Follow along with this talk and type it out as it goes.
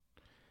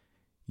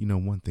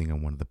One thing I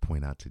wanted to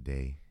point out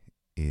today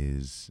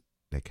is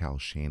that Kyle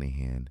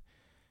Shanahan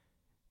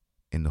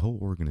and the whole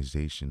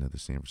organization of the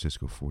San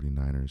Francisco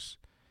 49ers,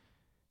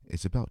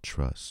 it's about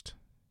trust.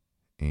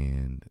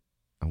 And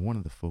I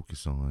wanted to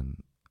focus on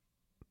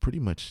pretty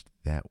much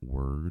that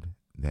word,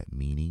 that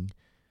meaning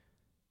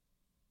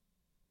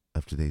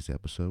of today's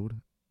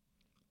episode.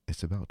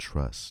 It's about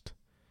trust.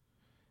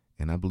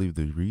 And I believe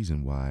the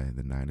reason why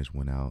the Niners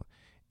went out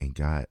and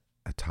got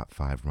a top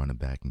five running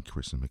back in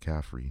Christian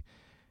McCaffrey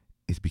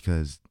is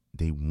because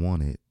they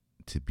wanted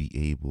to be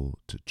able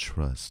to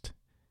trust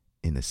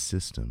in a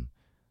system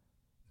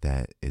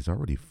that is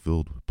already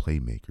filled with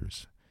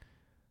playmakers.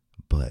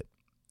 But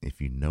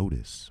if you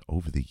notice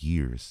over the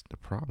years, the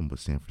problem with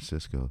San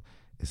Francisco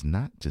has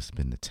not just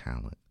been the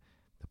talent.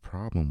 The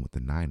problem with the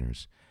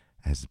Niners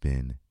has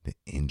been the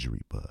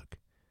injury bug.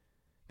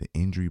 The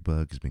injury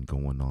bug has been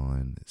going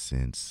on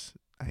since,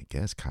 I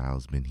guess,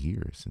 Kyle's been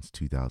here since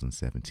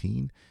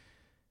 2017.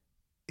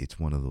 It's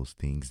one of those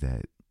things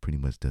that pretty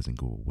much doesn't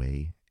go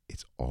away.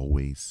 It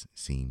always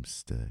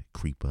seems to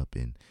creep up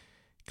and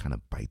kind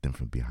of bite them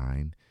from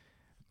behind.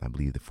 I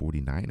believe the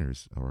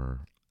 49ers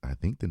are, I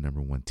think, the number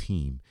one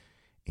team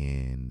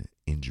in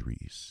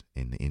injuries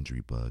and the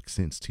injury bug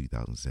since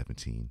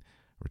 2017.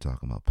 We're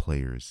talking about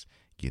players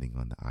getting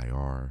on the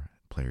IR,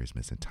 players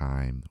missing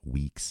time,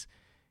 weeks.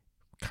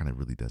 Kind of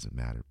really doesn't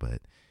matter.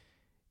 But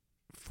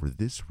for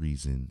this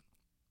reason,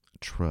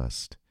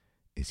 trust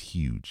is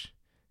huge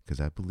because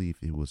I believe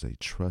it was a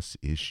trust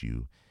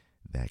issue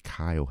that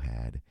Kyle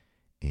had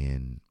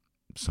in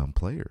some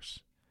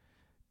players.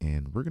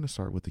 And we're going to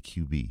start with the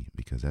QB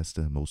because that's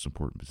the most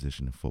important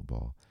position in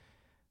football.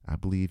 I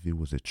believe it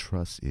was a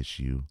trust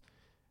issue.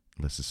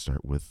 Let's just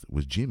start with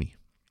Jimmy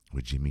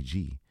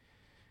G.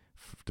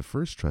 The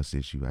first trust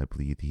issue I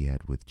believe he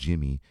had with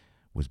Jimmy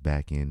was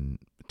back in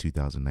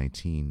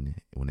 2019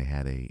 when they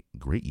had a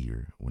great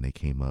year, when they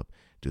came up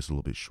just a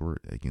little bit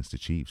short against the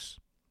Chiefs.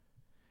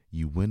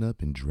 You went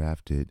up and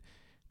drafted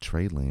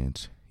Trey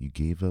Lance. You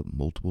gave up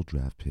multiple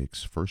draft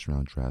picks,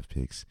 first-round draft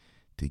picks,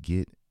 to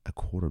get a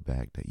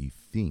quarterback that you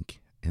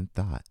think and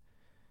thought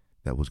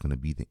that was going to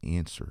be the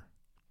answer.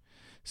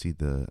 See,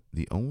 the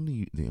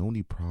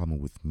only problem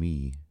with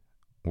me,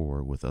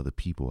 or with other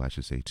people, I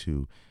should say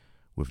too,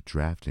 with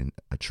drafting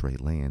a Trey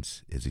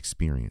Lance is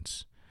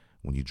experience.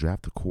 When you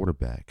draft a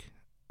quarterback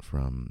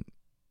from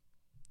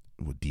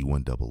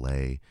D1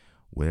 AA,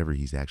 whatever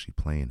he's actually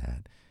playing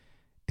at,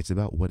 it's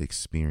about what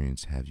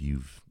experience have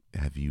you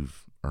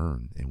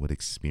earned and what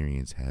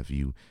experience have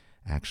you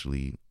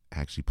actually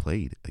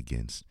played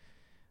against.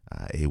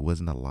 It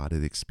wasn't a lot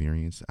of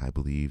experience. I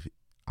believe,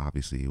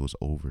 obviously, it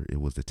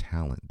was the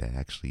talent that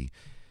actually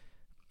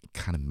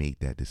kind of made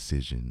that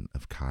decision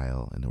of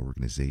Kyle and the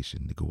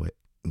organization to go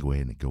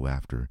ahead and go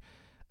after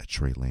a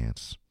Trey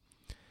Lance.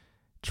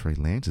 Trey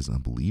Lance is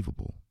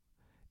unbelievable.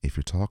 If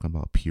you're talking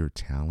about pure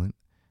talent,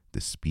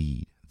 the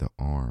speed, the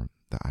arm,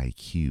 the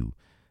IQ,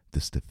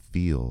 just the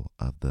feel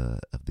of the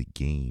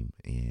game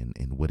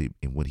and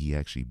what he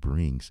actually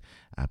brings,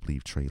 I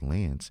believe Trey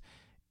Lance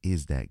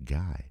is that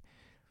guy.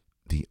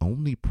 The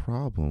only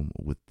problem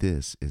with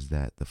this is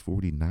that the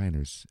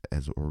 49ers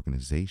as an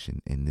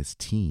organization and this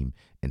team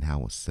and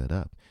how it's set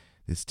up,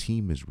 this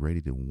team is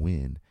ready to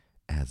win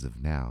as of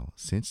now.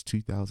 Since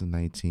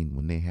 2019,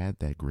 when they had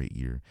that great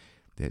year,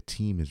 that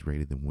team is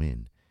ready to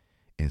win.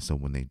 And so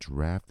when they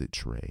drafted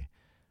Trey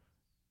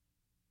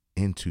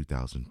in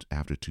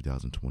after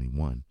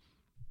 2021,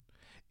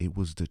 it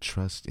was the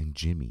trust in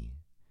Jimmy.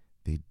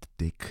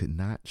 They could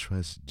not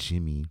trust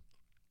Jimmy,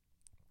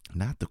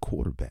 not the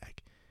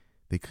quarterback.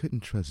 They couldn't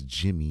trust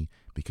Jimmy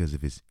because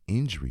of his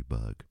injury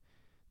bug.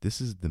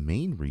 This is the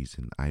main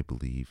reason I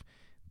believe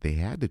they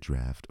had to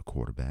draft a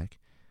quarterback,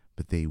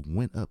 but they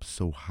went up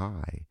so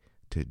high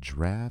to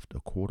draft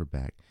a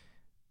quarterback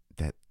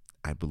that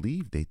I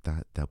believe they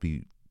thought they'll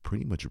be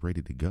pretty much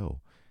ready to go.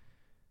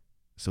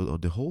 So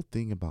the whole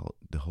thing about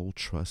the whole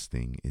trust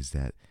thing is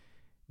that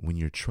when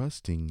you're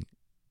trusting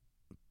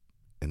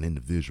an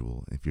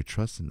individual, if you're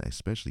trusting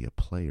especially a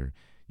player,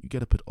 you got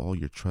to put all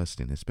your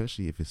trust in,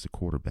 especially if it's a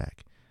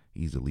quarterback.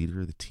 He's the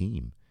leader of the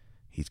team.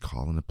 He's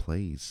calling the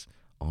plays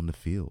on the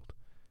field.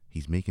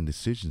 He's making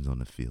decisions on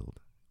the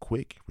field,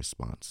 quick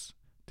response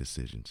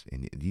decisions,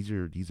 and these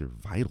are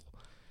vital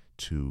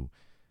to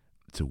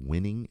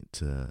winning,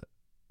 to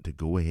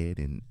go ahead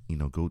and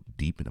go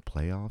deep in the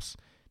playoffs.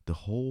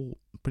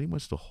 Pretty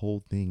much the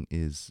whole thing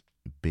is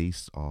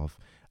based off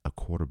a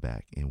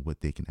quarterback and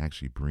what they can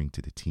actually bring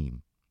to the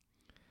team.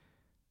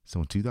 So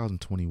in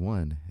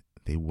 2021,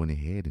 they went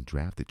ahead and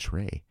drafted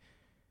Trey.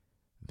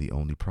 The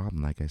only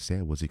problem, like I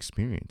said, was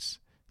experience.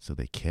 So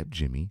they kept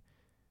Jimmy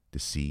to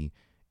see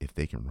if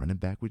they can run it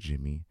back with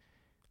Jimmy.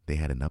 They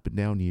had an up and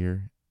down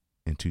year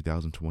in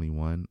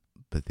 2021,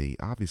 but they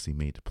obviously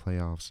made the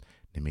playoffs.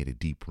 They made a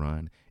deep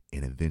run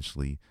and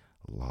eventually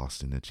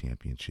lost in the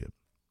championship.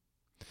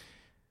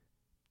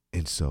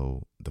 And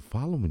so the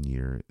following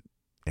year,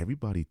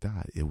 everybody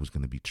thought it was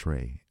going to be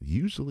Trey.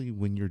 Usually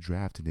when you're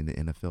drafted in the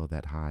NFL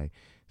that high,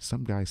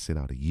 some guys sit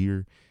out a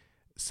year,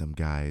 some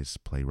guys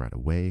play right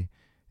away,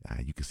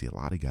 You can see a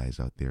lot of guys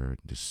out there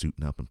just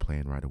suiting up and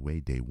playing right away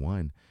day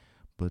one.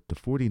 But the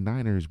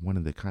 49ers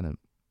wanted to kind of,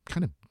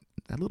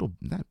 a little,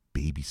 not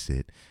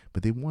babysit,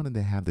 but they wanted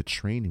to have the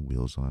training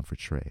wheels on for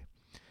Trey.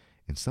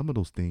 And some of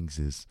those things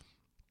is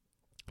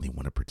they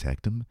want to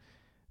protect him.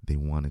 They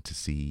wanted to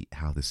see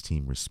how this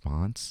team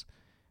responds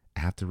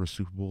after a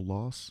Super Bowl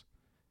loss.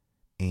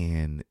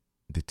 And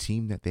the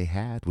team that they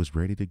had was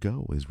ready to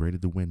go, is ready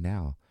to win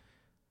now.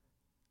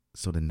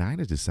 So the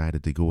Niners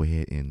decided to go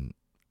ahead and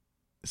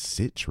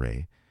sit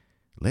Trey,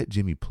 let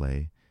Jimmy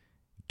play,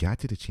 got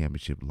to the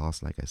championship,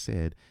 lost, like I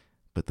said,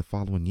 but the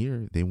following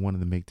year they wanted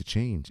to make the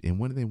change, and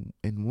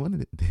they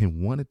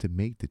wanted to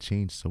make the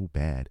change so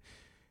bad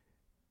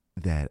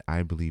that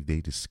I believe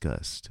they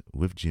discussed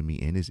with Jimmy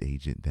and his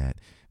agent that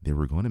they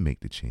were going to make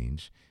the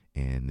change,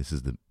 and this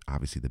is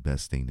obviously the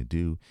best thing to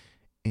do.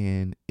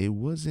 And it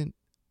wasn't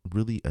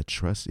really a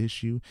trust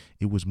issue.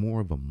 It was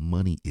more of a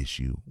money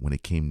issue when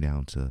it came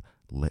down to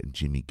letting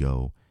Jimmy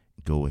go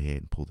ahead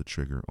and pull the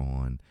trigger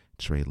on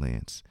Trey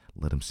Lance,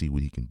 let him see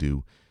what he can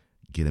do,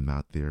 get him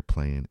out there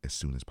playing as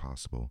soon as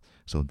possible.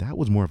 So that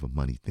was more of a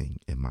money thing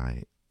in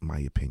my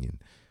opinion.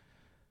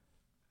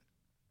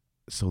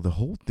 So the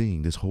whole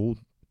thing, this whole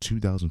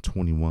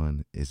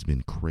 2021 has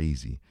been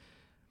crazy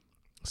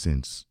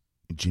since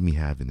Jimmy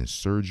having his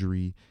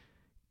surgery,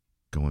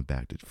 going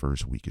back to the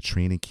first week of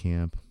training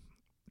camp.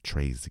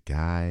 Trey's the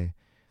guy.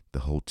 The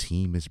whole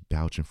team is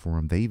vouching for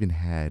him. They even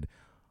had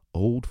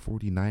old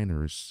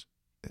 49ers,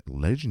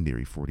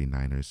 legendary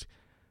 49ers,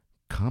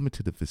 come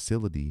into the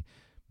facility,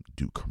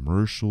 do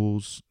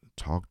commercials,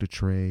 talk to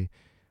Trey.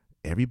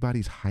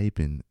 Everybody's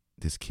hyping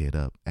this kid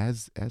up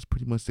as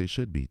pretty much they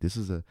should be. This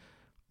is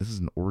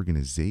an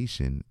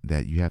organization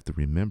that you have to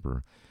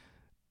remember.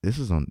 This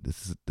is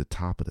the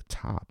top of the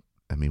top.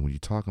 I mean, when you're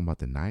talking about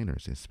the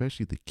Niners,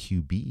 especially the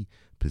QB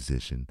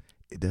position,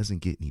 it doesn't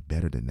get any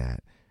better than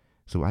that.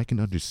 So I can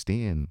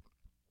understand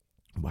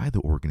why the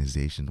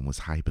organization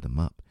was hyping him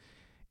up.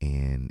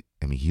 And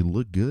I mean, he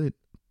looked good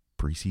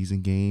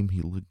preseason game.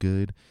 He looked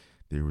good.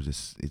 There was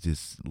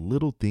just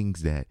little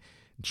things that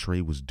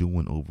Trey was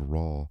doing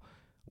overall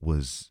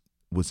was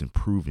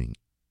improving.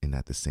 And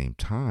at the same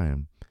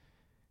time,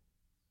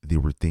 there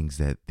were things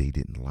that they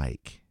didn't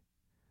like.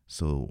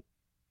 So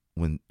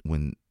when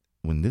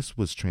this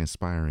was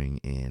transpiring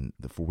and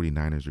the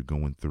 49ers are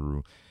going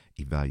through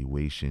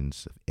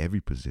evaluations of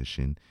every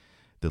position,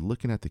 they're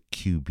looking at the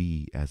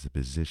QB as a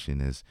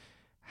position as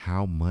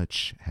how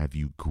much have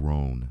you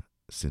grown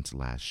since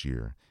last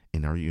year?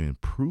 And are you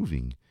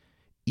improving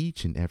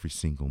each and every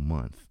single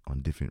month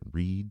on different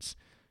reads,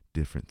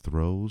 different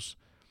throws,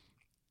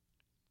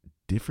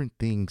 different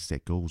things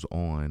that goes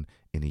on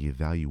in the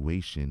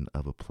evaluation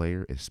of a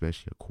player,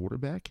 especially a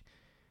quarterback?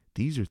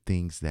 These are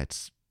things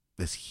that's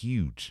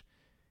huge.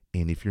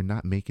 And if you're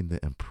not making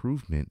the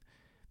improvement,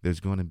 there's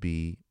going to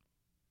be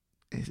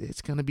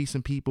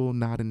some people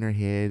nodding their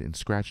head and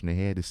scratching their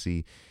head to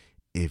see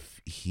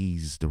if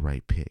he's the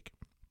right pick,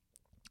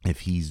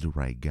 if he's the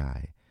right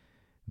guy.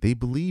 They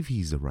believe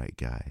he's the right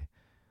guy,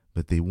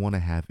 but they want to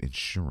have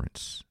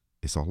insurance.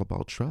 It's all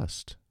about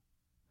trust.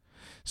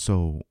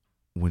 So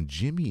when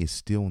Jimmy is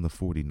still in the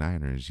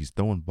 49ers, he's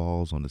throwing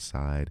balls on the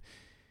side.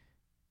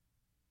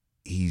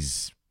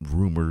 He's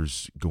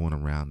rumors going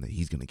around that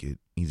he's gonna get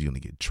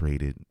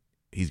traded,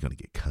 he's gonna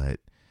get cut.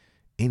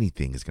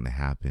 Anything is gonna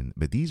happen.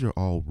 But these are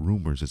all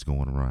rumors that's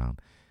going around.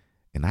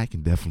 And I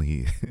can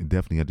definitely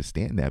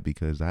understand that,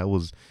 because I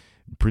was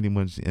pretty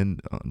much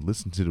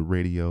listening to the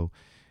radio,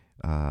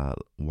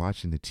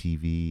 watching the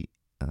TV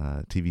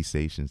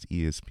stations,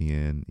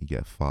 ESPN, you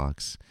got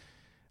Fox.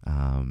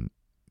 I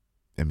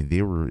mean,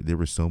 there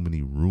were so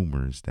many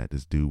rumors that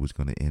this dude was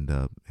going to end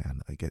up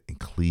in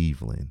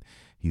Cleveland.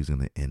 He was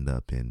going to end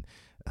up in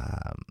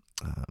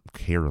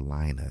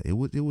Carolina. It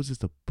was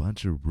just a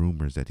bunch of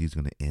rumors that he's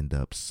going to end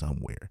up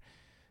somewhere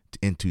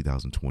in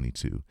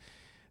 2022.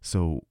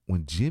 So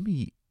when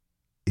Jimmy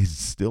is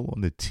still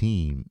on the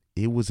team,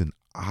 it was an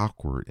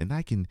awkward, and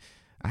I can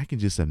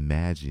just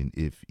imagine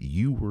if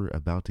you were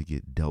about to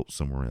get dealt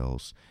somewhere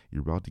else,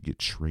 you're about to get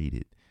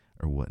traded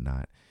or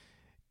whatnot.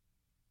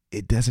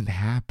 It doesn't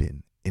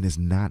happen, and it's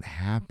not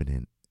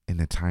happening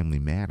in a timely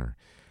manner.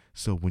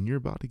 So when you're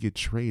about to get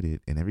traded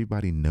and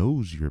everybody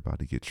knows you're about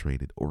to get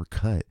traded or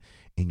cut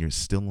and you're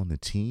still on the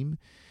team,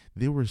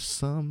 there were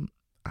some,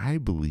 I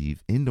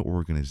believe, in the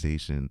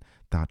organization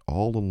thought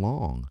all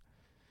along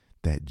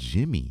that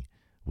Jimmy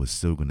was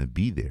still going to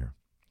be there,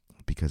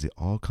 because it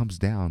all comes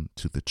down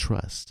to the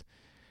trust.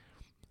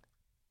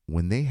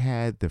 When they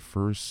had the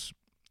first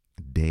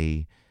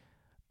day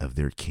of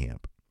their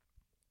camp,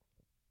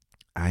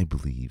 I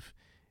believe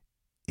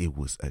it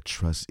was a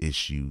trust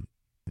issue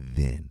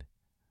then.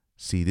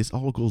 See, this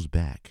all goes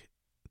back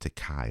to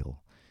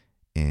Kyle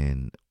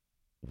and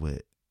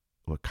what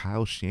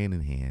Kyle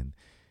Shanahan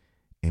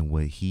and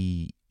what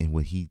he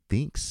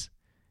thinks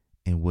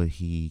and what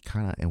he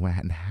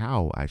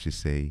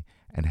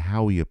and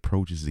how he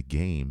approaches the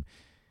game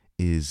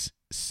is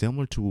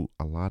similar to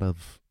a lot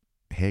of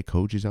head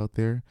coaches out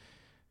there.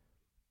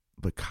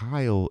 But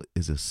Kyle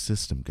is a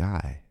system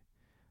guy.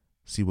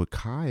 See, with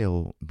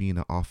Kyle being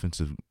an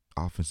offensive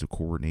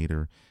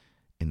coordinator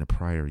in the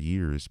prior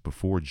years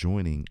before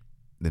joining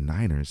the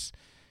Niners,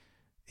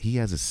 he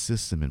has a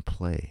system in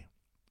play.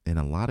 And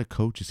a lot of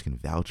coaches can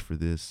vouch for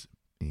this,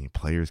 and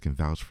players can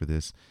vouch for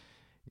this.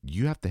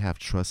 You have to have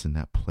trust in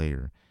that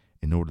player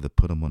in order to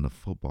put him on the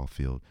football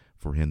field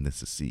for him to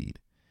succeed.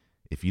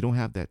 If you don't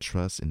have that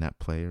trust in that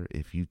player,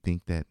 if you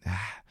think that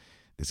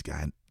this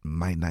guy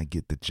might not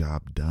get the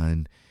job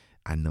done,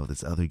 I know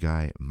this other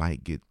guy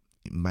might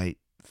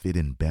fit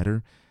in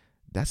better,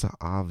 that's an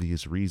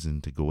obvious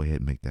reason to go ahead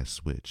and make that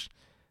switch.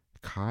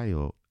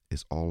 Kyle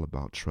is all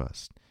about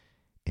trust.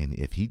 And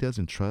if he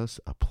doesn't trust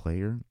a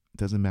player,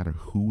 doesn't matter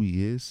who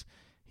he is,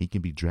 he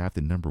can be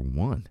drafted number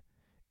 1.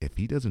 If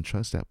he doesn't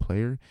trust that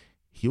player,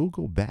 he'll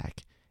go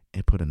back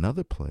and put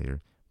another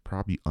player,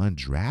 probably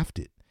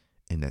undrafted,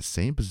 in that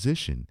same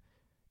position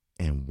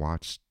and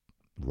watch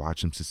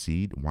him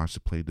succeed, watch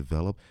the play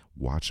develop,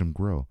 watch him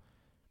grow.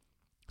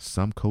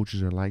 Some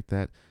coaches are like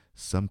that.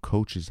 Some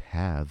coaches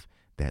have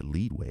that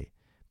leadway.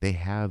 They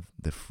have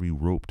the free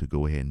rope to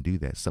go ahead and do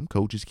that. Some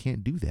coaches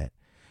can't do that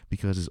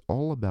because it's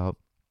all about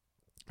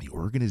the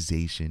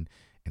organization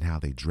and how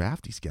they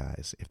draft these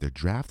guys. If they're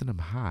drafting them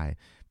high,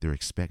 they're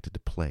expected to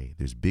play.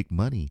 There's big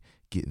money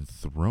getting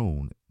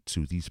thrown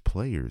to these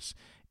players,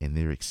 and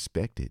they're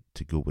expected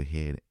to go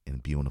ahead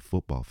and be on the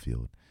football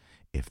field.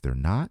 If they're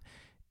not,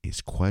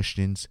 it's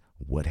questions.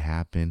 What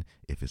happened?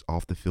 If it's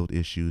off the field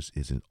issues,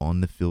 is it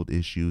on the field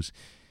issues?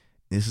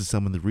 This is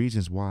some of the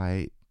reasons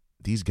why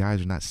these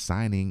guys are not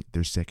signing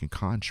their second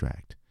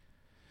contract.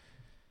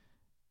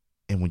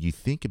 And when you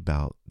think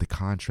about the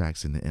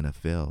contracts in the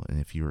NFL, and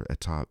if you're a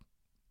top,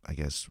 I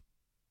guess,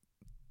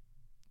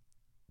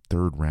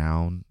 third,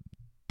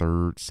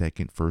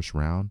 second, first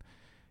round,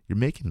 you're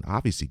making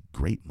obviously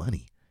great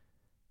money.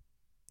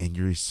 And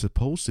you're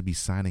supposed to be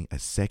signing a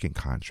second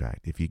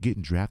contract. If you're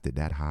getting drafted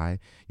that high,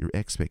 your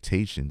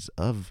expectations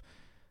of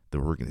the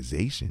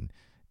organization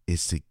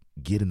is to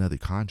get another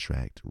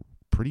contract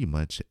pretty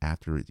much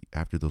after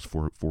those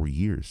four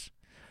years.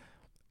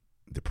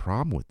 The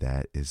problem with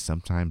that is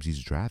sometimes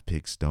these draft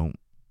picks don't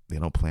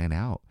plan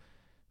out.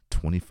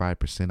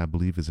 25%, I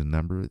believe, is a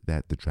number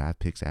that the draft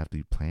picks have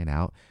to plan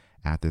out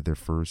after their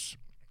first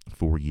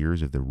 4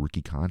 years of their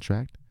rookie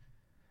contract.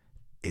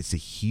 It's a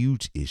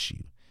huge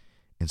issue.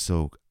 And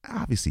so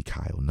obviously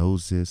Kyle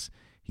knows this.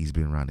 He's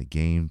been around the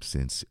game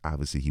since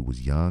obviously he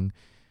was young.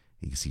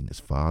 He's seen his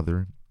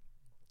father.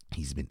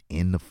 He's been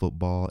in the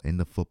football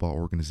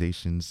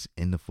organizations,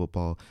 in the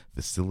football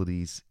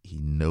facilities. He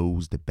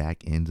knows the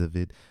back end of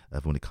it,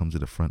 of when it comes to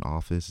the front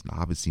office. And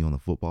obviously on the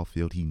football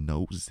field, he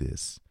knows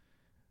this.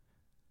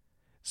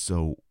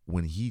 So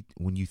when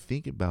you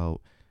think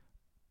about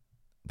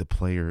the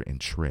player in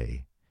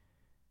Trey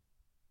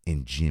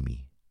and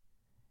Jimmy,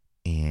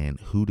 and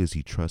who does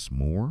he trust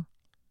more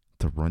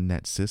to run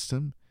that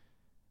system?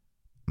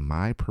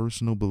 My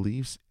personal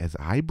beliefs, as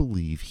I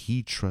believe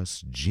he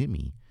trusts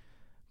Jimmy,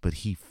 but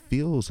he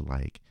feels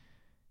like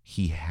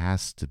he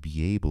has to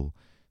be able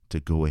to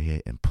go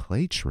ahead and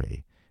play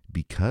Trey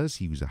because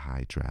he was a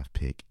high draft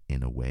pick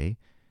in a way,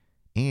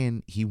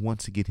 and he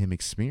wants to get him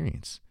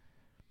experience.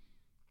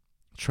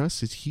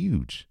 Trust is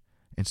huge.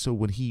 And so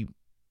when he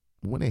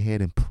went ahead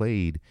and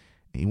played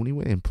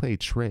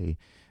Trey,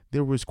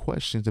 there was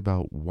questions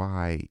about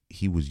why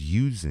he was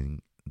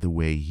using the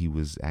way he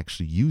was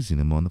actually using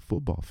him on the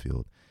football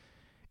field.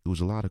 It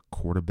was a lot of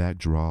quarterback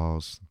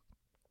draws,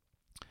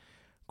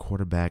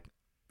 quarterback,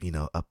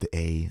 up the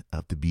A,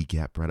 up the B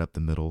gap, right up the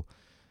middle.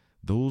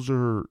 Those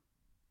are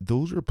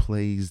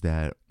plays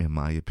that, in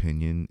my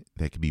opinion,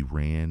 that could be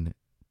ran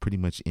pretty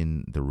much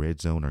in the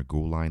red zone or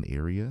goal line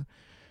area,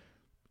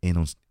 and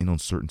on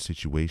certain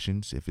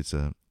situations. If it's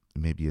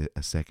maybe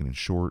a second and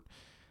short,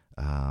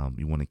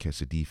 you want to catch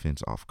the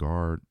defense off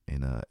guard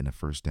in a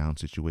first down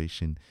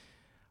situation.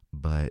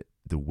 But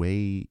the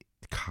way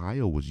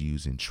Kyle was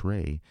using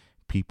Trey,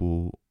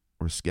 people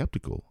were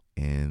skeptical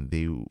and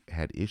they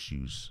had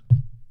issues.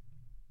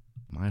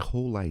 My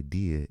whole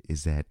idea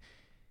is that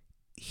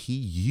he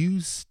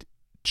used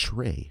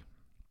Trey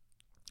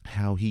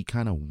how he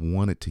kind of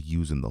wanted to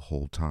use him the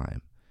whole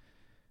time.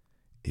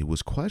 It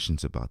was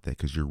questions about that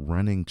because you're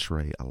running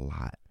Trey a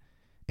lot,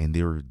 and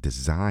there are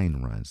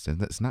design runs.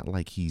 And it's not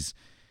like he's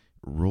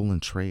rolling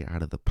Trey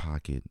out of the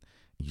pocket.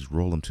 He's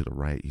rolling him to the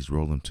right. He's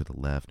rolling him to the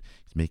left.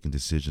 He's making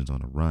decisions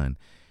on a run.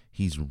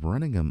 He's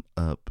running him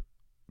up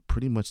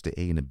pretty much the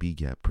A and the B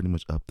gap, pretty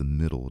much up the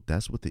middle.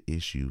 That's what the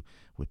issue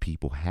with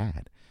people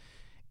had.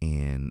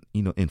 And,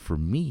 and for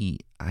me,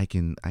 I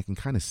can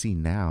kind of see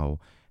now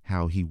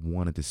how he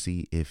wanted to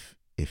see if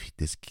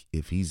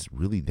he's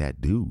really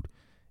that dude,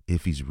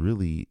 if he's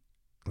really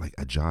like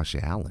a Josh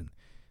Allen,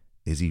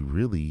 is he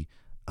really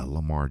a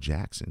Lamar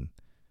Jackson?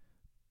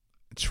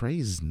 Trey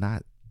is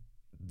not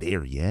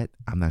there yet.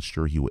 I'm not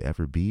sure he will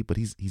ever be, but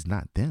he's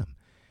not them.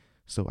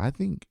 So I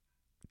think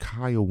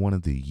Kyle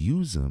wanted to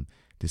use him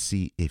to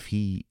see if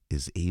he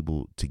is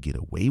able to get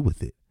away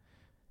with it.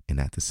 And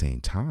at the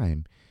same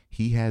time,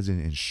 he has an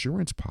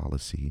insurance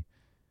policy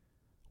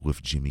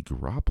with Jimmy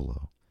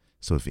Garoppolo.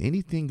 So if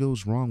anything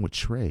goes wrong with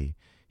Trey,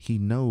 he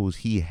knows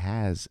he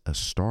has a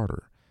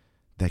starter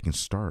that can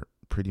start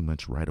pretty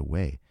much right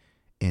away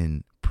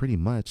and pretty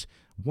much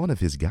one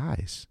of his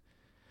guys.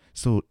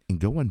 So in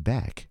going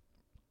back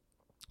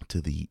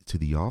to the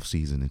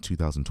offseason in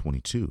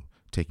 2022,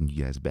 taking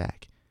you guys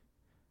back,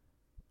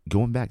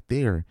 going back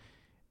there,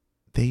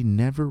 they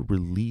never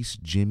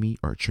released Jimmy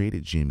or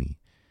traded Jimmy.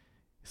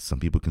 Some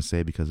people can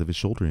say because of his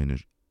shoulder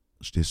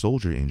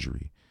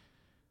injury.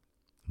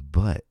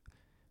 But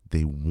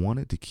they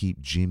wanted to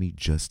keep Jimmy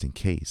just in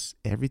case.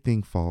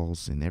 Everything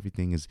falls and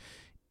everything is,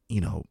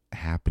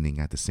 happening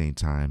at the same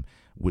time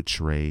with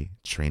Trey,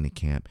 training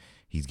camp.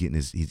 He's getting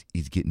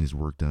his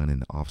work done in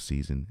the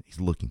offseason. He's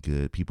looking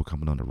good. People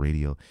coming on the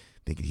radio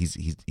thinking he's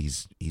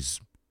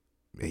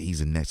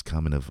the next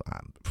coming of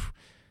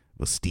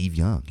Steve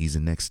Young. He's the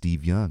next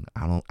Steve Young.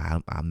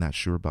 I'm not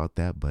sure about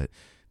that, but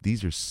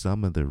these are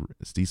some of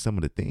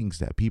the things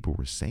that people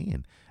were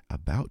saying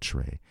about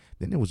Trey.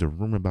 Then there was a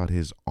rumor about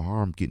his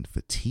arm getting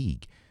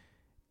fatigued.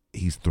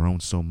 He's thrown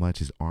so much,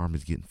 his arm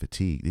is getting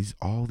fatigued.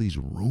 All these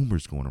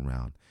rumors going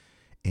around.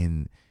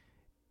 And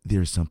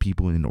there's some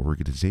people in the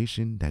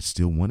organization that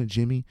still wanted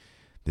Jimmy.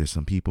 There's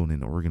some people in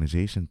the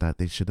organization thought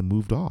they should have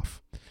moved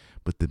off.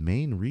 But the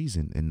main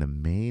reason and the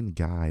main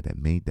guy that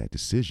made that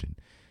decision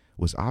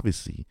was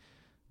obviously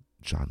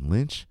John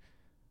Lynch.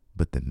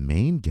 But the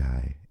main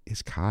guy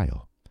is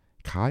Kyle.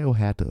 Kyle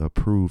had to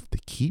approve to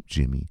keep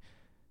Jimmy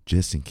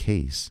just in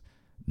case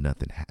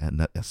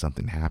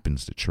something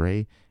happens to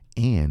Trey,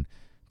 and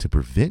to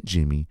prevent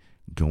Jimmy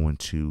going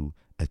to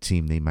a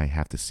team they might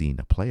have to see in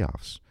the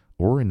playoffs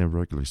or in the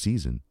regular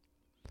season.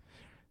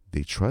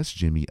 They trust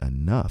Jimmy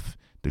enough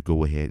to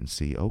go ahead and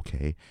say,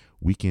 okay,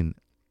 we can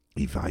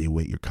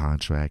evaluate your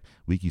contract.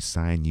 We can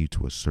sign you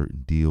to a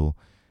certain deal.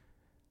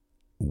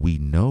 We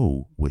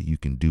know what you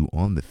can do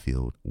on the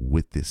field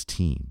with this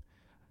team.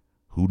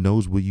 Who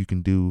knows what you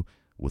can do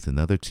with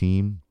another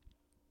team,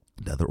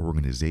 another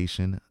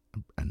organization,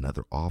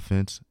 another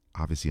offense,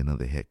 obviously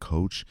another head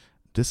coach,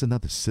 just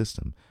another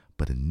system.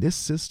 But in this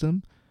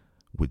system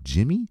with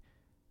Jimmy,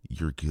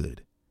 you're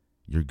good.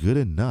 You're good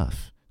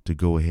enough to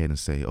go ahead and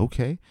say,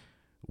 okay,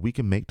 we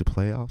can make the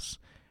playoffs.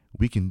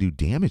 We can do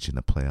damage in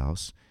the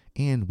playoffs.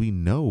 And we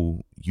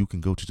know you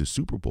can go to the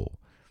Super Bowl.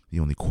 The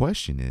only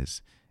question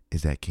is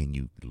that can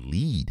you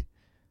lead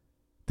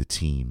the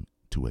team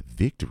to a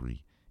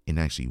victory and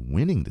actually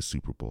winning the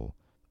Super Bowl?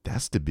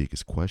 That's the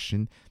biggest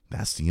question.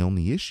 That's the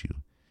only issue.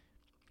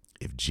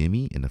 If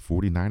Jimmy and the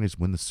 49ers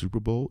win the Super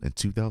Bowl in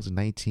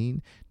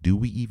 2019, do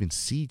we even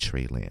see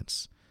Trey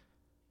Lance?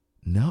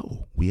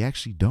 No, we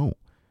actually don't.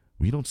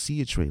 We don't see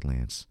a Trey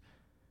Lance.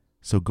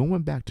 So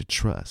going back to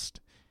trust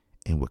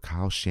and what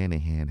Kyle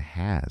Shanahan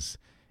has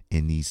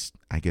in these,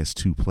 I guess,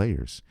 two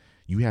players,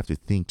 you have to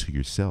think to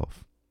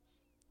yourself,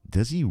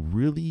 does he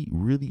really,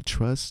 really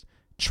trust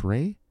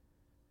Trey?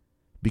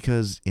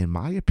 Because in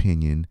my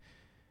opinion,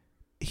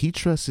 he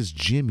trusts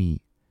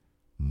Jimmy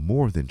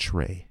more than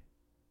Trey.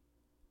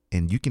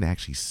 And you can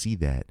actually see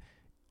that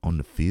on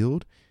the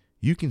field.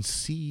 You can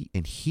see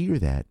and hear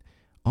that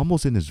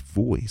almost in his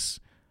voice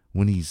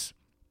when he's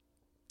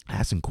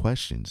asking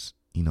questions,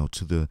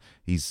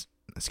 he's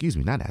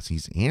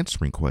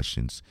answering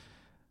questions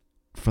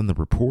from the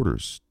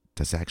reporters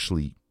that's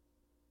actually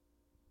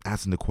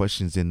asking the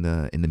questions in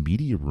the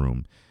media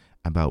room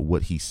about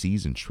what he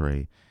sees in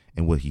Trey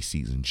and what he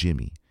sees in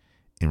Jimmy.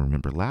 And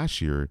remember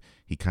last year,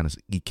 he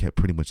kept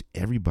pretty much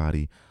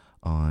everybody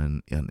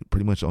on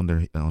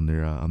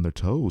their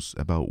toes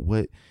about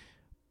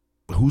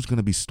who's going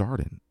to be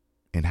starting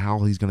and how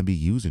he's going to be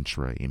using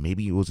Trey. And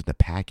maybe it was the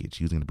package.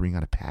 He was going to bring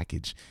out a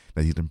package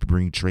that he's going to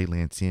bring Trey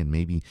Lance in,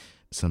 maybe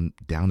some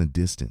down and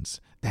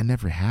distance. That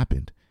never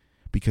happened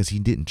because he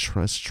didn't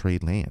trust Trey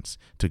Lance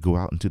to go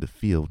out into the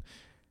field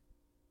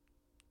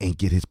and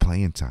get his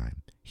playing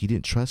time. He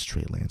didn't trust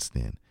Trey Lance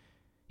then.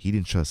 He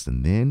didn't trust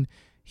him then.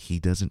 He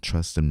doesn't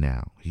trust him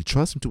now. He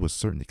trusts him to a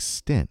certain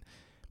extent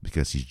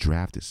because he's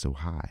drafted so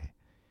high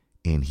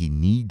and he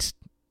needs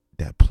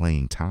that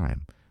playing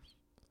time.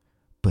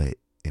 But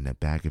in the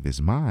back of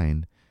his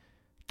mind,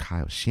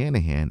 Kyle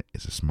Shanahan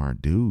is a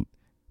smart dude.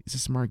 He's a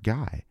smart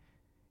guy.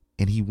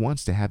 And he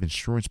wants to have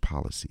insurance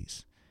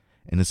policies.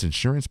 And this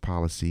insurance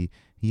policy,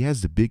 he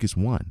has the biggest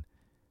one.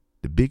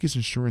 The biggest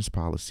insurance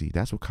policy,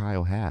 that's what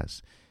Kyle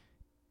has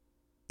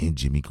in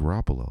Jimmy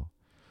Garoppolo.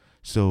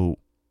 So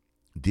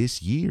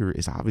this year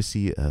is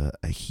obviously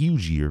a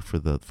huge year for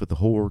the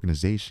whole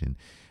organization.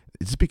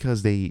 It's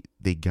because they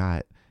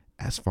got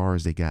as far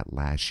as they got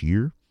last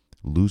year,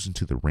 losing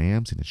to the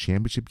Rams in the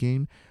championship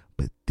game.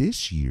 But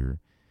this year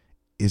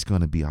is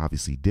going to be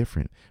obviously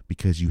different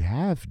because you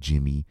have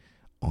Jimmy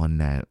on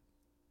that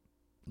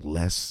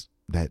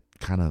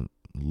kind of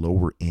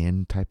lower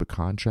end type of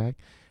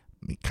contract,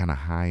 kind of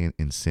high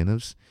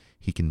incentives.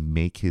 He can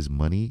make his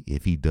money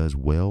if he does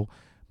well.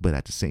 But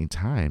at the same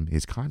time,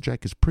 his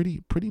contract is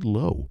pretty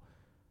low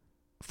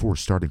for a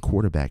starting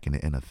quarterback in the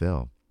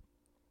NFL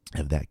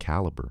of that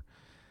caliber.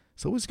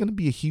 So it's going to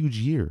be a huge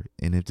year.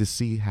 And to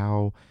see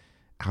how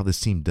how this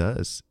team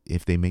does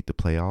if they make the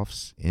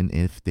playoffs and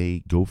if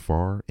they go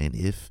far and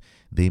if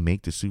they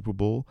make the Super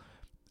Bowl.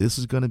 This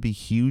is going to be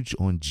huge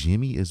on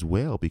Jimmy as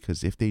well,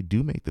 because if they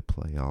do make the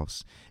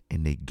playoffs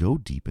and they go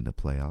deep in the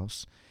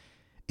playoffs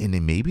and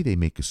then maybe they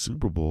make a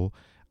Super Bowl,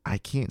 I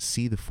can't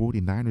see the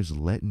 49ers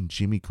letting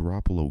Jimmy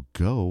Garoppolo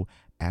go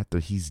after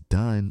he's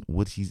done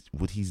what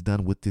he's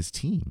done with this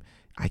team.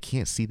 I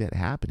can't see that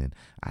happening.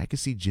 I can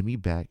see Jimmy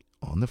back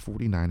on the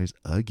 49ers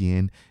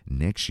again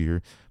next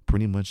year,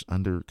 pretty much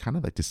under kind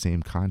of like the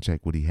same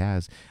contract what he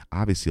has,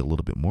 obviously a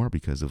little bit more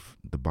because of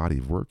the body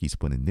of work he's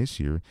put in this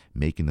year,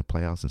 making the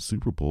playoffs and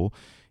Super Bowl.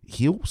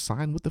 He'll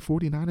sign with the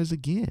 49ers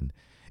again.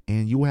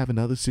 And you'll have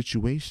another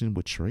situation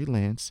with Trey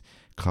Lance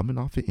coming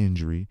off an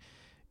injury,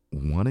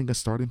 wanting a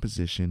starting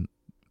position,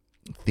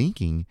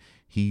 thinking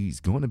he's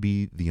going to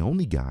be the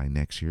only guy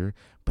next year,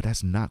 but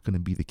that's not going to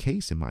be the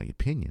case in my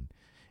opinion.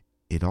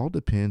 It all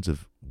depends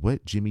of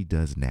what Jimmy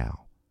does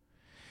now.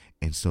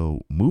 And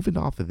so moving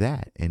off of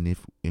that, and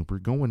if we're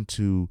going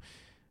to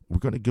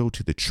go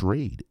to the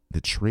trade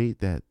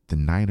that the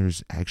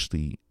Niners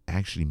actually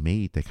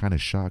made that kind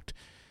of shocked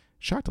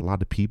a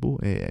lot of people.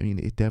 I mean,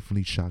 it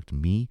definitely shocked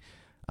me.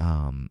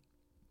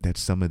 That's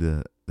some of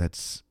the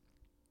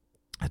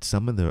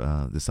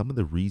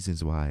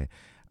reasons why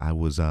I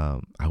was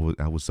so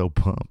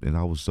pumped and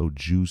I was so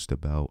juiced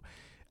about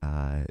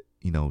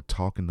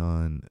talking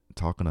on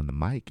the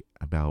mic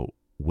about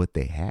what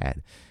they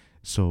had.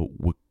 So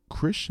with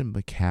Christian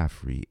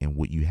McCaffrey and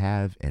what you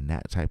have in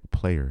that type of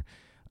player,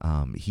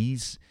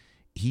 he's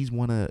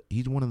one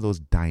of those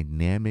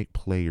dynamic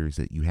players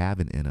that you have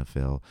in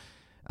NFL.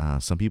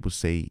 Some people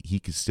say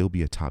he could still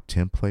be a top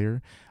 10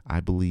 player.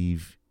 I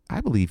believe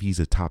he's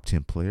a top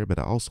 10 player, but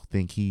I also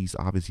think he's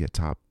obviously a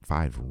top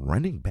 5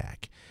 running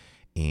back.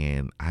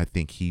 And I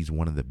think he's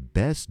one of the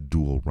best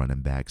dual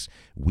running backs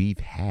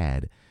we've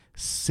had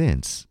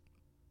since.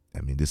 I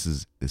mean, this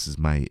is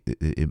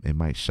it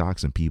might shock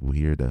some people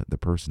here, the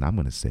person I'm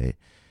going to say,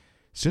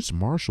 since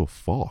Marshall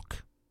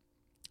Faulk.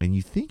 And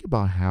you think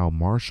about how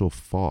Marshall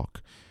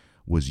Faulk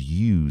was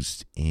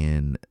used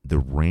in the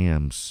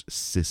Rams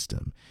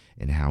system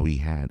and how he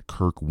had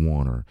Kirk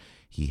Warner,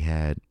 he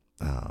had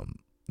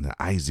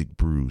Isaac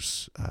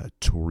Bruce,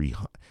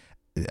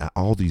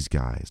 all these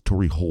guys,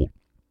 Torrey Holt.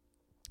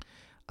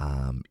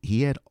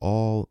 He had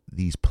all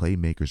these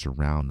playmakers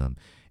around him.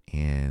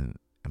 And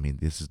I mean,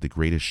 this is the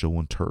greatest show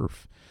on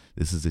turf.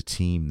 This is a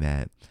team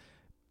that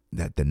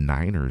the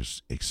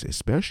Niners,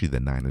 especially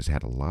the Niners,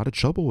 had a lot of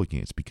trouble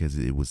against because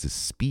it was the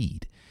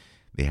speed.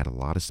 They had a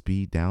lot of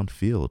speed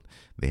downfield.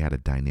 They had a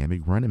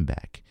dynamic running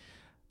back.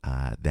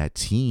 That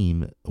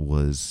team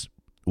was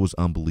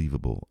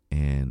unbelievable,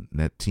 and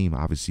that team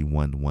obviously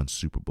won one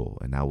Super Bowl,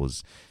 and that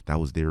was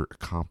their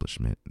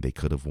accomplishment. They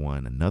could have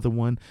won another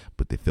one,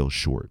 but they fell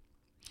short.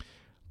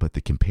 But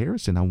the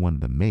comparison I wanted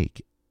to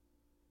make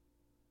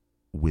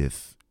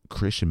with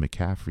Christian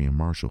McCaffrey and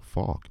Marshall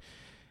Faulk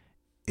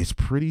is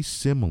pretty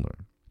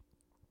similar.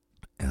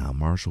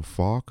 Marshall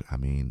Faulk, I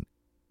mean,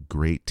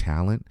 great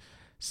talent,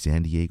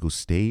 San Diego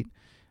State,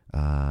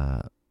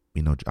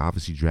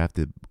 obviously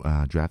drafted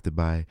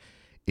by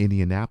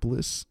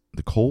Indianapolis,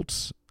 the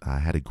Colts,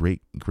 had a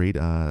great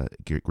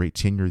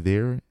tenure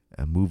there,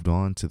 moved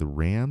on to the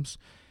Rams,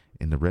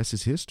 and the rest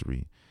is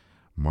history.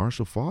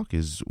 Marshall Faulk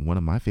is one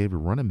of my favorite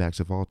running backs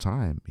of all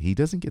time. He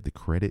doesn't get the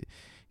credit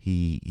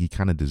he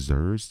kind of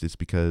deserves, just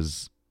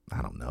because,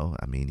 I don't know.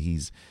 I mean,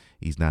 he's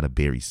not a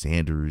Barry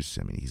Sanders.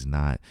 I mean, he's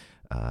not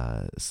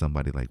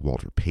somebody like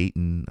Walter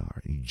Payton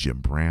or Jim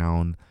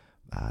Brown.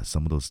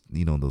 Some of those,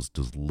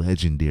 those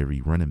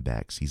legendary running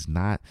backs. He's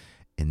not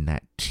in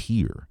that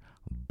tier,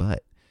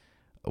 but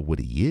what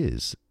he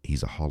is,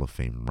 he's a Hall of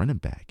Fame running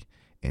back.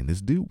 And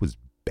this dude was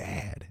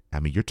bad. I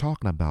mean, you're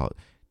talking about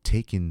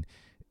taking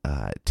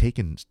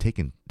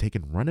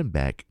running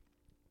back.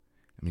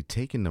 I mean,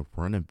 taking the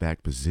running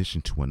back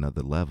position to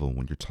another level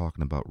when you're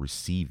talking about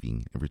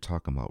receiving and we're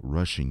talking about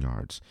rushing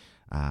yards.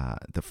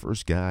 The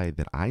first guy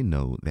that I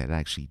know that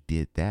actually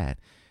did that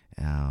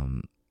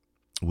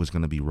was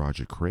going to be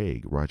Roger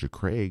Craig. Roger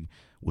Craig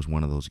was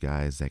one of those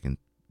guys that can,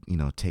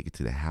 take it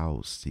to the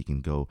house. He can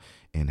go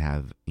and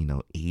have,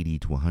 80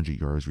 to 100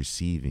 yards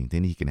receiving.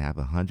 Then he can have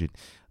 100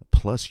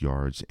 plus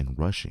yards in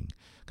rushing,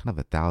 kind of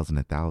a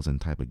 1,000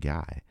 type of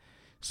guy.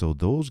 So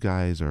those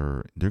guys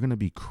they're going to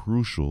be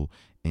crucial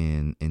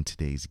in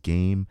today's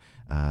game.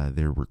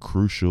 They were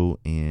crucial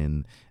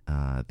in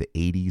the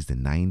 80s, the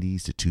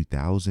 90s, the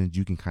 2000s.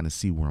 You can kind of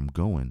see where I'm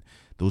going.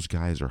 Those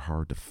guys are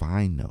hard to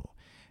find, though.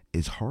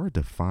 It's hard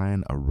to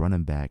find a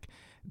running back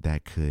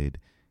that could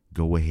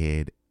go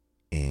ahead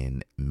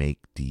and make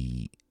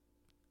the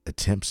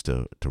attempts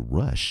to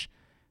rush,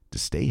 to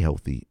stay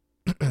healthy,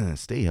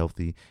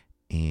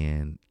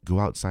 and go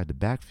outside the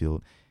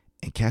backfield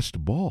and catch the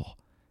ball.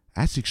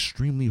 That's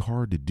extremely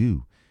hard to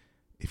do.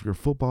 If you're a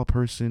football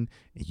person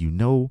and you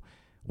know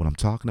what I'm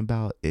talking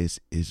about, it's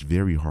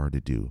very hard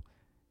to do.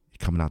 You're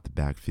coming out the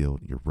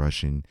backfield, you're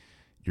rushing,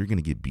 you're going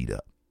to get beat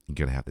up. You're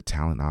going to have the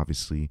talent,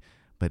 obviously,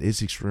 but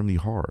it's extremely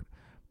hard.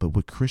 But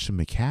with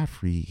Christian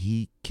McCaffrey,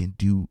 he can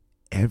do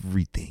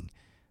everything.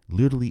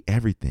 literally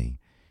everything.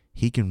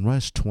 He can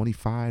rush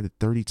 25 to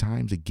 30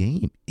 times a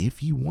game if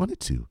he wanted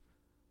to.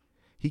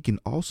 He can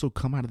also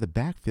come out of the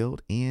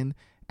backfield and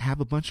have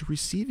a bunch of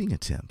receiving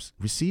attempts,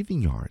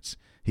 receiving yards.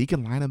 He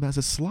can line up as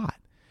a slot.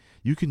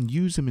 You can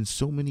use him in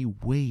so many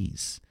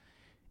ways.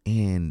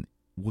 And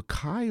with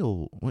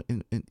Kyle,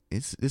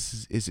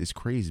 it's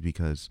crazy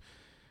because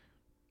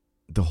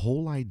the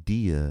whole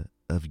idea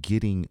of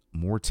getting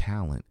more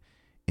talent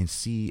and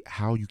see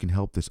how you can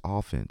help this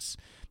offense,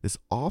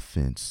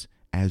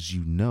 as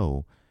you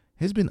know,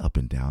 has been up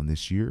and down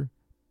this year.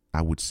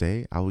 I would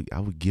say I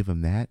would give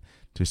them that.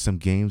 There's some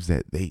games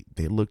that they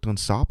looked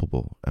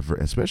unstoppable,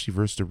 especially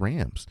versus the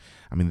Rams.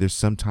 I mean, there's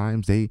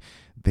sometimes they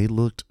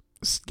looked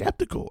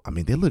skeptical. I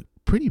mean, they looked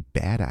pretty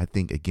bad, I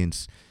think,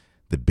 against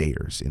the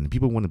Bears. And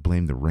people want to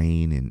blame the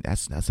rain, and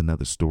that's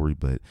another story.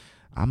 But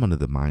I'm under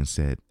the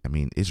mindset, I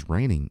mean, it's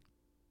raining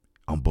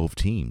on both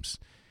teams.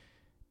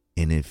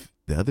 And if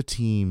the other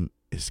team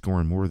is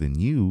scoring more than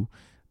you,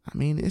 I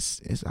mean,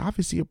 it's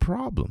obviously a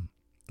problem.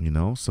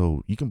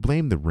 So you can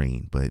blame the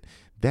rain, but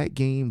that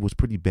game was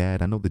pretty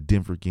bad. I know the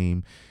Denver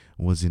game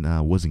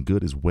wasn't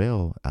good as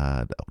well.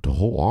 The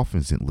whole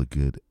offense didn't look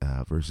good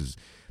versus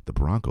the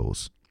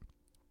Broncos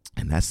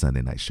and that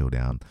Sunday night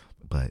showdown.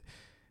 But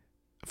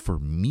for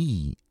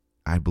me,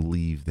 I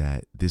believe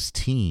that this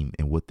team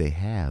and what they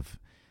have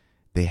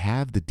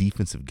the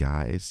defensive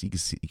guys. You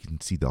can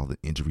see all the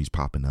injuries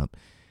popping up.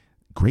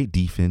 Great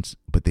defense,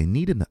 but they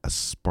needed a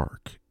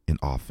spark in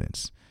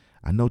offense.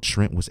 I know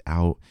Trent was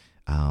out.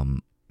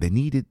 They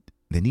needed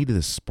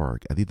a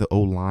spark. I think the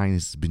O-line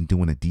has been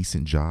doing a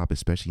decent job,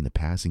 especially in the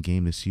passing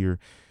game this year,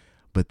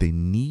 but they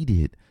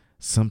needed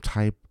some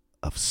type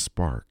of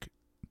spark.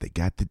 They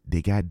got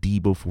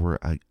Debo for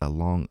a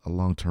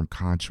long-term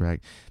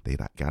contract. They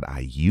got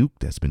Ayuk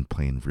that's been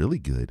playing really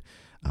good.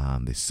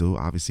 They still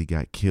obviously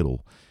got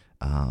Kittle.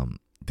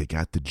 They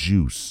got the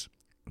juice.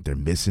 They're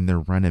missing their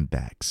running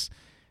backs.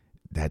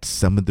 That's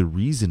some of the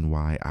reason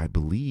why I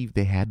believe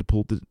they had to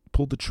pull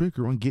the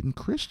trigger on getting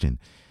Christian.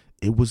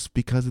 It was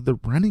because of the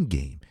running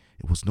game.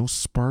 It was no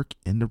spark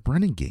in the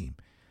running game.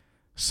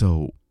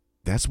 So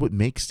that's what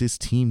makes this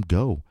team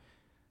go.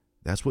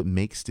 That's what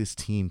makes this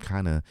team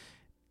kind of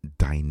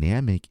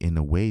dynamic in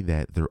a way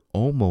that they're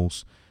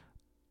almost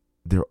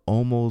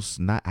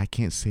not, I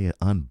can't say an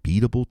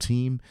unbeatable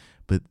team,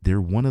 but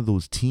they're one of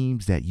those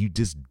teams that you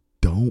just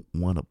don't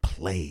want to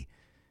play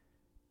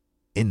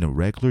in the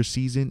regular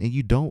season, and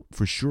you don't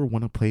for sure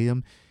want to play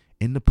them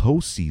in the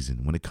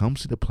postseason. When it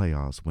comes to the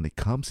playoffs, when it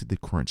comes to the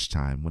crunch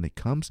time, when it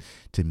comes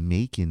to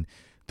making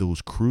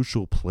those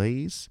crucial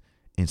plays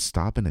and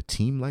stopping a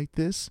team like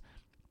this,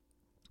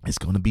 it's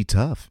going to be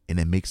tough. And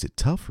it makes it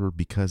tougher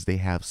because they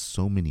have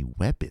so many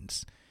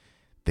weapons.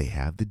 They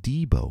have the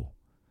Debo.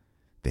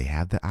 They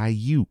have the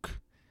Ayuk.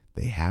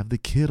 They have the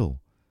Kittle.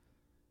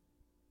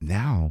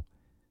 Now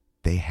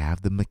they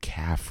have the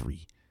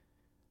McCaffrey.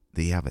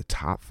 They have a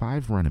top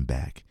 5 running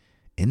back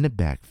in the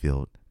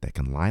backfield that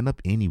can line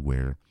up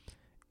anywhere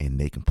and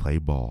they can play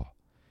ball.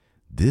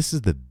 This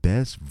is the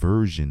best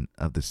version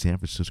of the San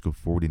Francisco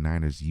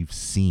 49ers you've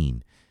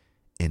seen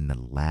in the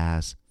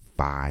last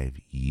 5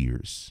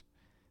 years.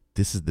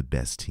 This is the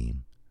best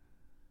team.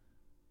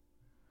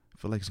 I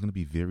feel like it's going to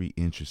be very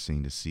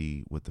interesting to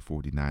see what the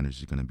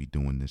 49ers are going to be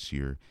doing this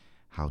year,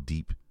 how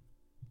deep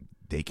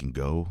they can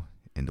go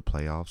in the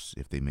playoffs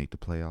if they make the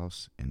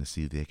playoffs, and to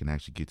see if they can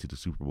actually get to the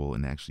Super Bowl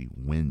and actually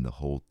win the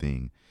whole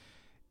thing.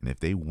 And if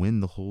they win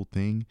the whole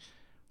thing,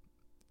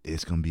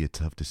 it's going to be a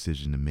tough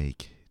decision to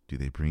make. Do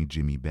they bring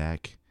Jimmy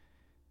back?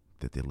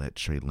 That they let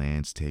Trey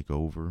Lance take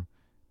over?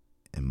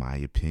 In my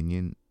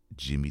opinion,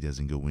 Jimmy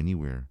doesn't go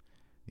anywhere.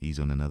 He's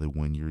on another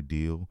 1-year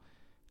deal,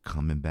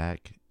 coming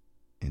back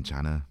and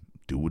trying to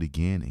do it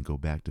again and go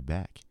back to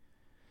back.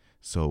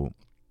 So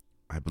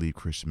I believe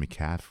Christian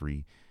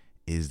McCaffrey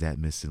is that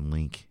missing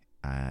link.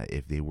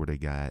 If they would have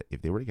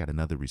got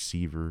another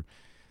receiver,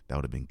 that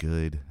would have been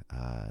good.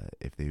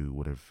 If they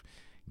would have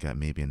got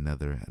maybe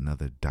another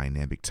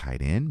dynamic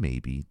tight end,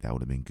 maybe that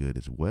would have been good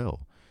as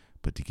well.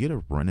 But to get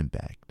a running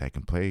back that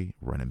can play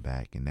running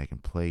back and that can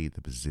play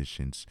the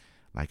positions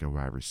like a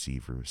wide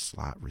receiver,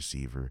 slot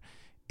receiver,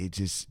 it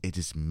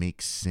just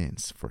makes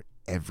sense for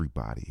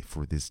everybody,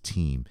 for this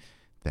team,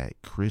 that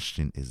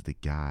Christian is the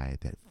guy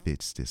that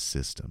fits this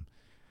system.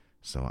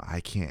 So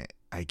I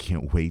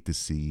can't wait to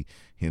see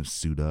him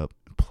suit up,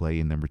 play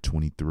in number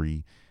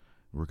 23.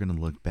 We're going to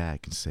look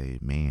back and say,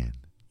 man,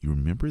 you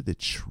remember the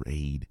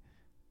trade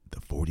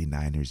the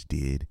 49ers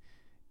did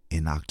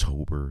in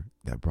October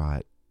that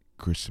brought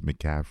Christian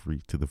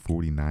McCaffrey to the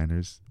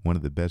 49ers, one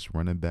of the best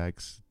running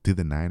backs to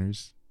the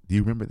Niners? Do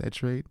you remember that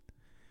trade?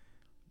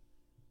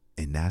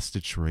 And that's the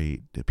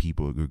trade that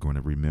people are going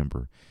to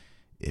remember.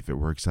 If it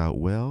works out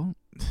well,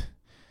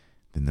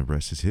 then the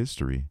rest is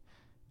history.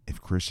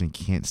 If Christian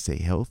can't stay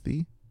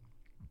healthy,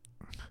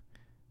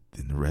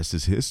 then the rest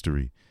is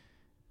history.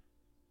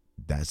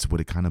 That's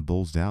what it kind of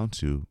boils down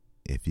to.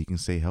 If he can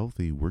stay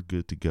healthy, we're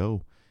good to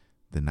go.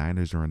 The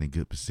Niners are in a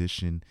good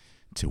position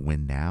to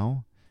win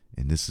now,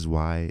 and this is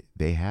why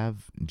they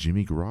have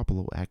Jimmy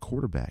Garoppolo at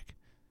quarterback.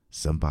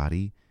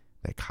 somebody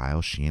that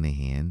Kyle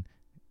Shanahan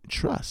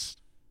trusts.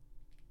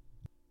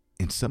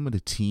 And some of the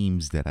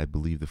teams that I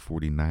believe the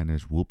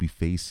 49ers will be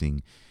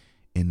facing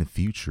in the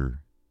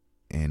future,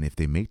 and if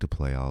they make the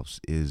playoffs,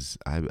 is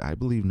I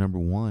believe number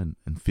one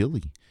in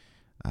Philly.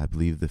 I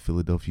believe the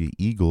Philadelphia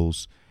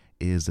Eagles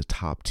is a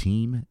top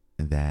team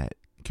that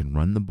can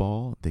run the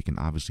ball. They can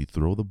obviously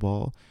throw the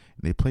ball.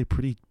 And they play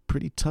pretty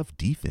tough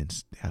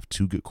defense. They have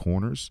two good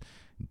corners,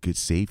 good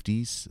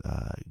safeties,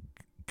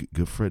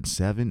 good front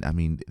seven. I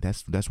mean,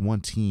 that's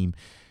one team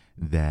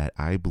that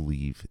I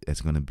believe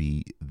that's going to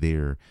be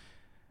there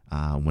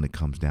when it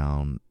comes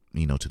down,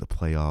 to the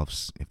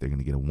playoffs. If they're going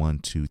to get a 1,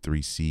 2,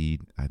 3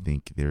 seed, I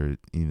think they're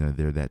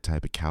that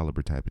type of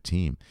caliber type of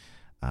team.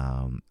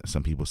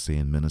 Some people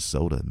saying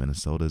Minnesota.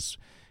 Minnesota's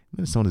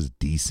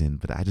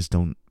decent, but I just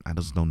don't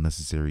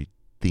necessarily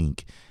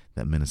think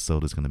that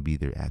Minnesota's going to be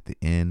there at the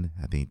end.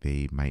 I think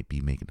they might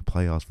be making the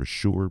playoffs for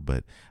sure,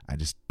 but I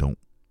just don't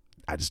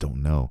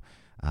know.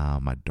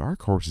 My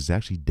dark horse is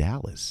actually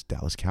Dallas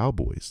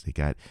Cowboys. They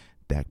got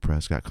Dak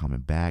Prescott coming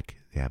back.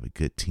 They have a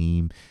good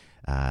team.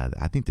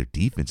 I think their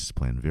defense is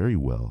playing very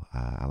well.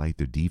 I like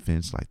their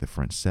defense, like the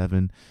front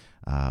seven,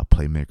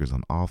 playmakers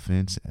on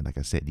offense. And like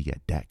I said, you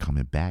got Dak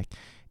coming back,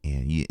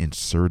 and you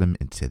insert them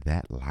into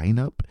that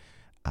lineup.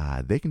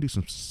 They can do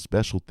some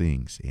special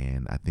things.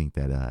 And I think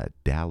that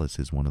Dallas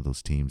is one of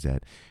those teams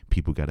that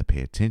people got to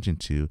pay attention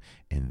to,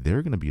 and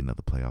they're going to be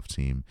another playoff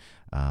team.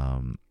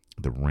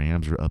 The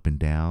Rams are up and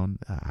down.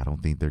 I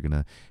don't think they're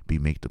going to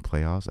make the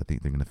playoffs. I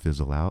think they're going to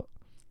fizzle out.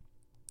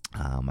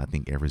 I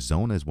think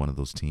Arizona is one of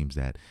those teams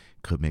that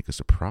could make a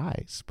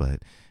surprise,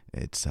 but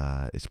it's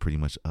pretty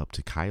much up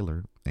to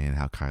Kyler and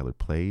how Kyler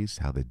plays,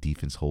 how the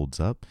defense holds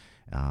up.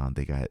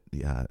 They got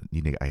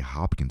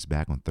Hopkins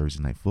back on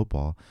Thursday Night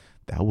Football.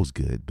 That was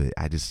good, but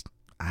I just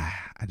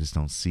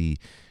don't see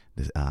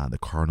the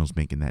Cardinals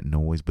making that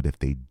noise. But if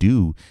they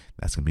do,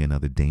 that's gonna be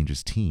another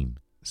dangerous team.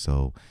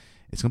 So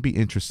it's gonna be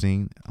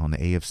interesting on the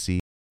AFC.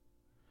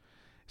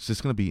 It's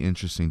just going to be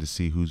interesting to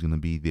see who's going to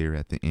be there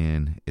at the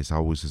end. It's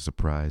always a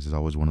surprise. It's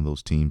always one of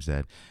those teams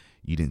that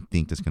you didn't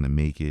think that's going to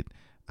make it.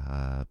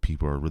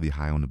 People are really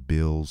high on the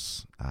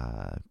Bills.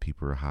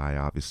 People are high,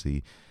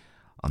 obviously,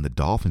 on the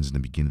Dolphins in the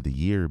beginning of the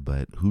year,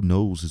 but who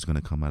knows who's going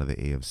to come out of the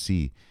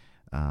AFC.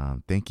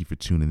 Thank you for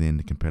tuning in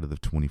to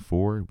Competitive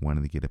 24.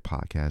 Wanted to get a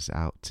podcast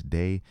out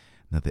today,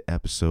 another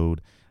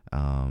episode.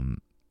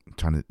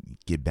 Trying to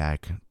get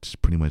back,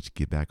 just pretty much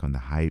get back on the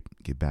hype,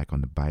 get back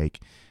on the bike,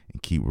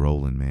 and keep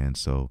rolling, man.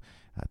 So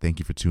thank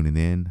you for tuning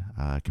in.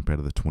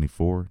 Competitive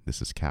 24.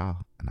 This is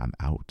Cal, and I'm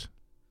out.